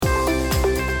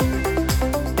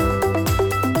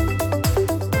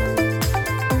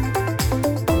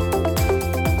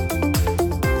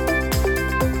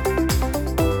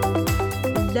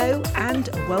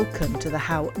welcome to the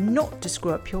How Not to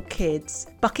Screw Up Your Kids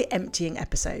bucket emptying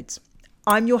episodes.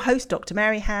 I'm your host, Dr.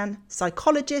 Mary Han,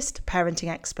 psychologist, parenting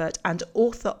expert, and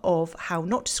author of How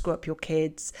Not to Screw Up Your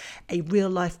Kids, a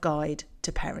real-life guide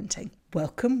to parenting.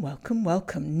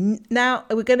 Welcome. Now,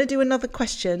 we're going to do another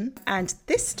question, and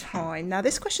this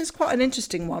question is quite an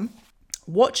interesting one.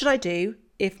 What should I do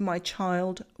if my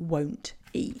child won't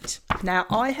eat? Now,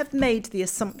 I have made the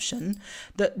assumption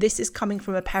that this is coming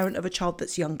from a parent of a child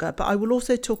that's younger, but I will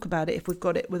also talk about it if we've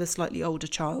got it with a slightly older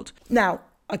child. Now,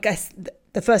 I guess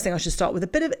the first thing I should start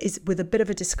with is with a bit of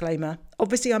a disclaimer.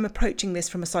 Obviously, I'm approaching this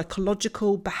from a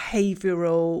psychological,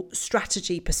 behavioural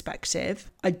strategy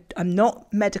perspective. I'm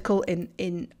not medical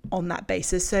on that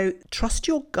basis, so trust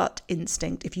your gut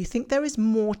instinct. If you think there is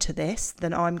more to this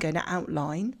than I'm going to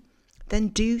outline, then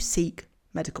do seek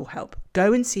medical help.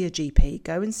 Go and see a GP,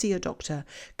 go and see a doctor,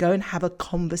 go and have a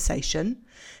conversation,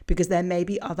 because there may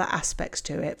be other aspects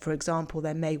to it. For example,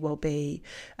 there may well be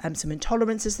some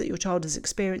intolerances that your child is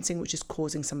experiencing, which is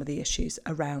causing some of the issues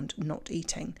around not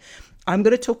eating. I'm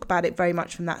going to talk about it very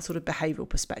much from that sort of behavioural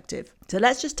perspective. So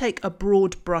let's just take a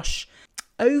broad brush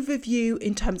overview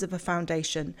in terms of a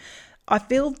foundation. I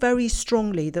feel very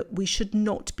strongly that we should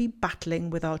not be battling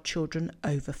with our children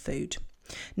over food.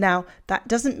 Now, that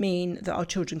doesn't mean that our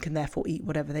children can therefore eat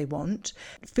whatever they want.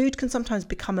 Food can sometimes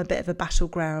become a bit of a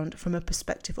battleground from a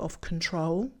perspective of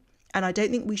control. And I don't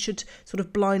think we should sort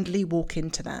of blindly walk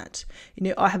into that.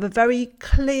 I have a very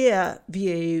clear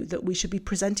view that we should be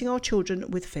presenting our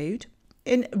children with food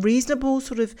in reasonable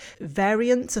sort of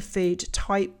variants of food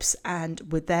types and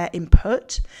with their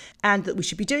input, and that we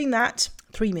should be doing that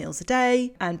 3 meals a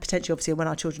day, and potentially, obviously, when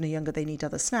our children are younger, they need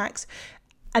other snacks.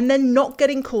 And then not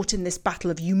getting caught in this battle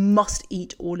of you must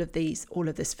eat all of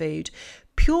this food,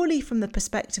 purely from the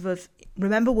perspective of,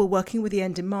 remember, we're working with the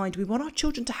end in mind. We want our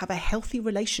children to have a healthy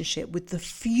relationship with the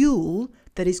fuel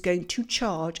that is going to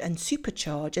charge and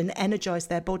supercharge and energize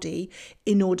their body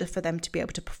in order for them to be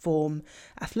able to perform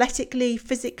athletically,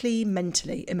 physically,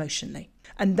 mentally, emotionally.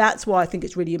 And that's why I think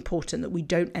it's really important that we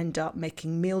don't end up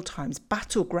making mealtimes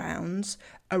battlegrounds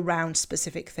around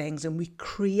specific things, and we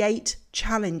create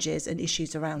challenges and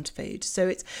issues around food. So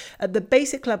it's at the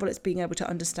basic level, it's being able to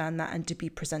understand that and to be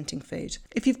presenting food.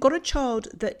 If you've got a child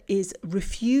that is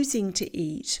refusing to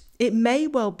eat, it may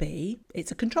well be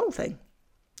it's a control thing.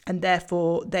 And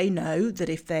therefore, they know that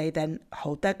if they then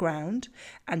hold their ground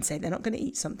and say they're not going to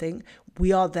eat something,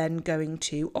 we are then going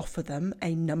to offer them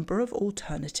a number of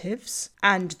alternatives.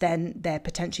 And then they're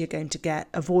potentially going to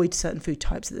avoid certain food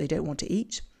types that they don't want to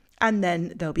eat. And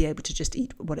then they'll be able to just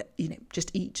eat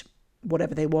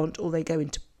whatever they want, or they go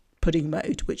into pudding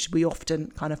mode, which we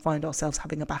often kind of find ourselves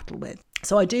having a battle with.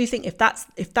 So I do think if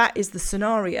that is the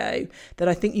scenario, that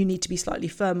I think you need to be slightly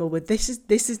firmer with this is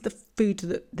the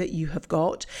food that you have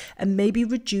got, and maybe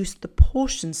reduce the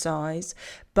portion size,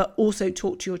 but also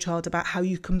talk to your child about how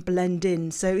you can blend in.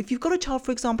 So if you've got a child,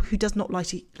 for example, who does not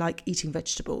like eating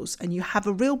vegetables, and you have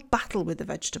a real battle with the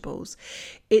vegetables,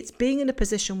 it's being in a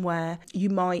position where you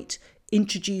might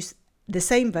introduce the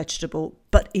same vegetable,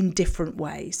 but in different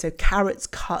ways. So carrots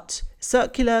cut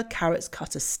circular, carrots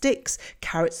cut as sticks,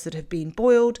 carrots that have been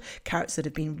boiled, carrots that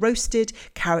have been roasted,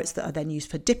 carrots that are then used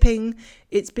for dipping.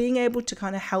 It's being able to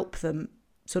kind of help them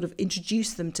sort of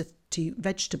introduce them to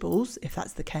vegetables, if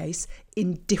that's the case,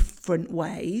 in different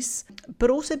ways, but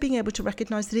also being able to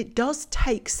recognize that it does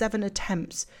take 7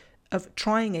 attempts of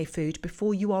trying a food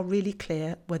before you are really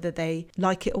clear whether they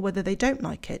like it or whether they don't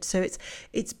like it. So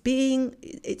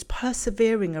it's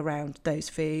persevering around those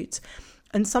foods.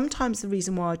 And sometimes the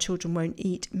reason why our children won't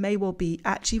eat may well be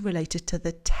actually related to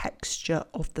the texture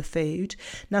of the food.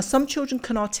 Now, some children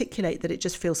can articulate that it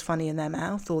just feels funny in their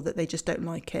mouth, or that they just don't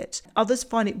like it. Others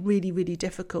find it really, really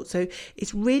difficult. So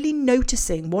it's really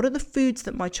noticing, what are the foods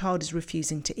that my child is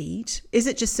refusing to eat? Is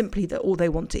it just simply that all they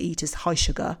want to eat is high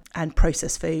sugar and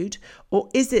processed food? Or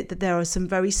is it that there are some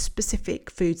very specific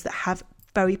foods that have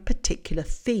very particular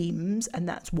themes, and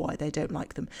that's why they don't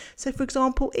like them? So, for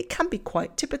example, it can be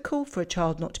quite typical for a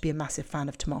child not to be a massive fan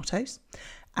of tomatoes,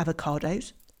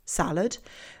 avocados, salad,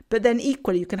 but then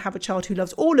equally you can have a child who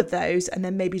loves all of those and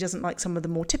then maybe doesn't like some of the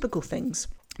more typical things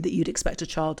that you'd expect a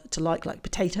child to like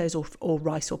potatoes or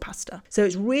rice or pasta. So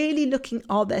it's really looking,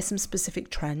 are there some specific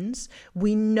trends?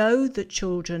 We know that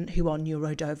children who are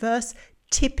neurodiverse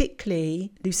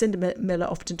typically, Lucinda Miller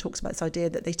often talks about this idea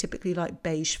that they typically like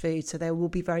beige food. So there will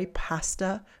be very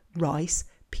pasta, rice,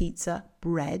 pizza,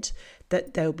 bread,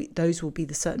 that those will be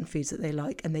the certain foods that they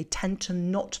like, and they tend to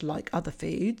not like other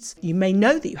foods. You may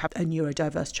know that you have a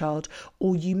neurodiverse child,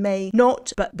 or you may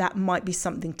not, but that might be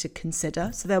something to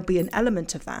consider. So there'll be an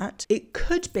element of that. It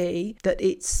could be that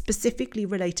it's specifically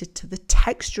related to the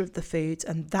texture of the foods,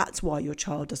 and that's why your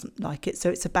child doesn't like it. So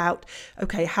it's about,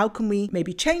 okay, how can we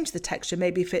maybe change the texture?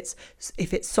 Maybe if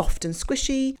it's soft and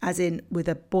squishy, as in with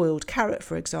a boiled carrot,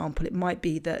 for example, it might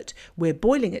be that we're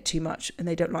boiling it too much and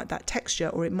they don't like that texture,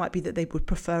 or it might be that they would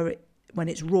prefer it when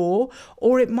it's raw,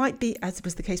 or it might be, as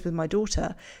was the case with my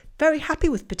daughter, very happy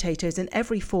with potatoes in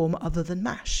every form other than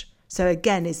mash. So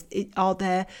again, are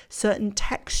there certain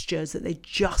textures that they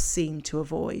just seem to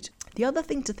avoid? The other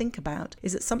thing to think about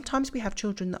is that sometimes we have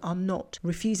children that are not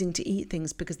refusing to eat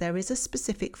things because there is a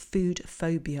specific food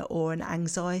phobia or an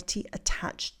anxiety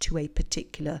attached to a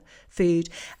particular food.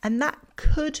 And that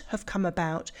could have come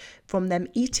about from them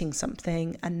eating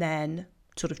something and then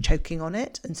sort of choking on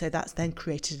it, and so that's then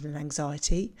created an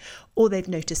anxiety, or they've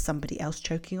noticed somebody else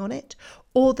choking on it,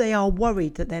 or they are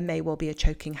worried that there may well be a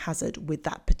choking hazard with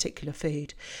that particular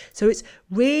food. So it's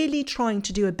really trying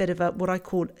to do a bit of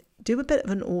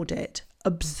an audit,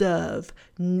 observe,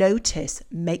 notice,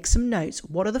 make some notes.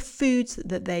 What are the foods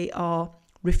that they are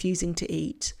refusing to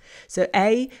eat? So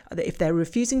if they're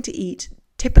refusing to eat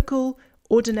typical,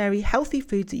 ordinary, healthy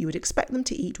foods that you would expect them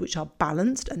to eat, which are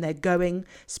balanced, and they're going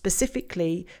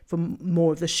specifically for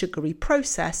more of the sugary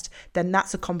processed, then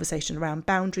that's a conversation around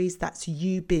boundaries. That's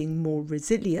you being more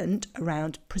resilient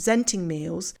around presenting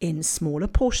meals in smaller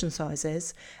portion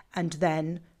sizes, and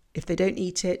then if they don't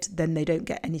eat it, then they don't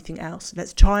get anything else.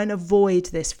 Let's try and avoid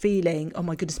this feeling, oh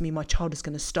my goodness me, my child is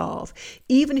going to starve.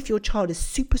 Even if your child is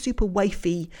super, super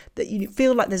wafy, that you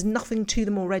feel like there's nothing to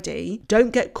them already,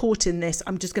 don't get caught in this,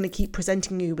 I'm just going to keep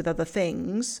presenting you with other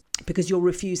things because you're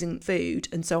refusing food,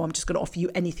 and so I'm just going to offer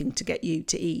you anything to get you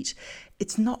to eat.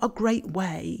 It's not a great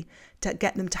way to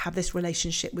get them to have this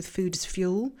relationship with food as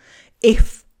fuel,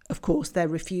 if, of course, they're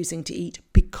refusing to eat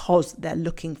because they're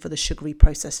looking for the sugary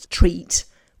processed treat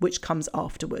which comes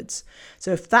afterwards.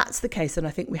 So if that's the case, then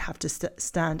I think we have to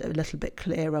stand a little bit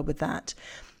clearer with that.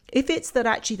 If it's that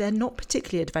actually they're not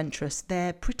particularly adventurous,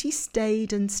 they're pretty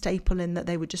staid and staple in that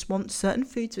they would just want certain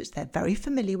foods which they're very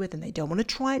familiar with and they don't want to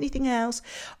try anything else,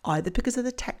 either because of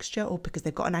the texture or because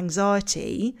they've got an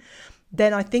anxiety,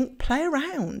 then I think play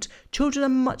around. Children are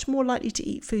much more likely to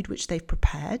eat food which they've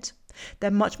prepared.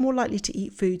 They're much more likely to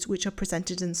eat foods which are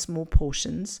presented in small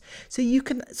portions. So you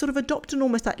can sort of adopt an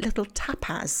almost like little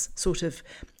tapas sort of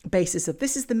basis of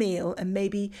this is the meal, and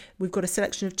maybe we've got a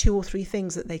selection of 2 or 3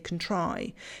 things that they can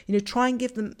try. Try and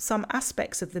give them some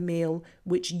aspects of the meal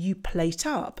which you plate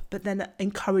up, but then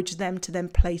encourage them to then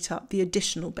plate up the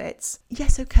additional bits.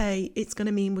 Yes, okay, it's going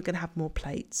to mean we're going to have more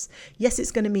plates. Yes,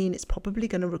 it's going to mean it's probably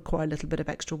going to require a little bit of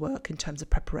extra work in terms of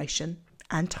preparation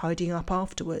and tidying up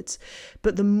afterwards.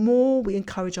 But the more we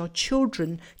encourage our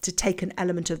children to take an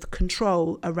element of the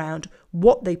control around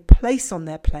what they place on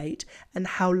their plate and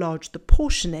how large the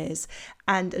portion is,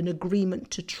 and an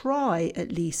agreement to try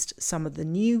at least some of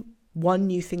one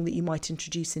new thing that you might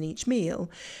introduce in each meal,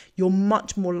 you're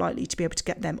much more likely to be able to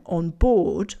get them on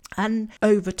board. And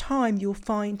over time, you'll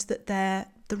find that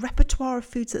the repertoire of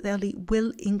foods that they'll eat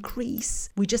will increase.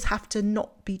 We just have to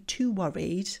not be too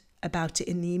worried about it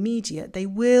in the immediate. They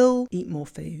will eat more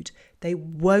food. They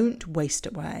won't waste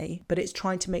away, but it's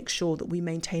trying to make sure that we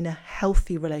maintain a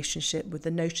healthy relationship with the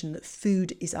notion that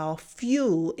food is our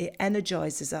fuel. It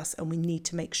energizes us, and we need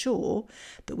to make sure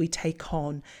that we take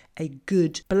on a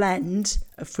good blend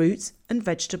of fruits and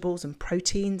vegetables and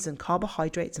proteins and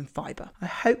carbohydrates and fiber. I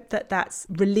hope that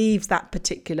relieves that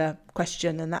particular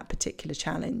question and that particular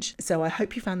challenge. So I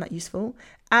hope you found that useful.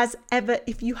 As ever,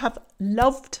 if you have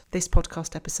loved this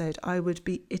podcast episode, I would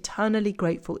be eternally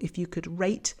grateful if you could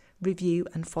rate, review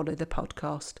and follow the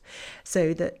podcast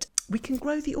so that we can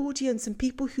grow the audience and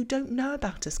people who don't know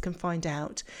about us can find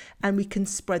out, and we can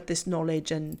spread this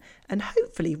knowledge and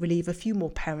hopefully relieve a few more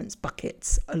parents'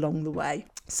 buckets along the way.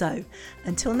 So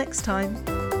until next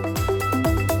time.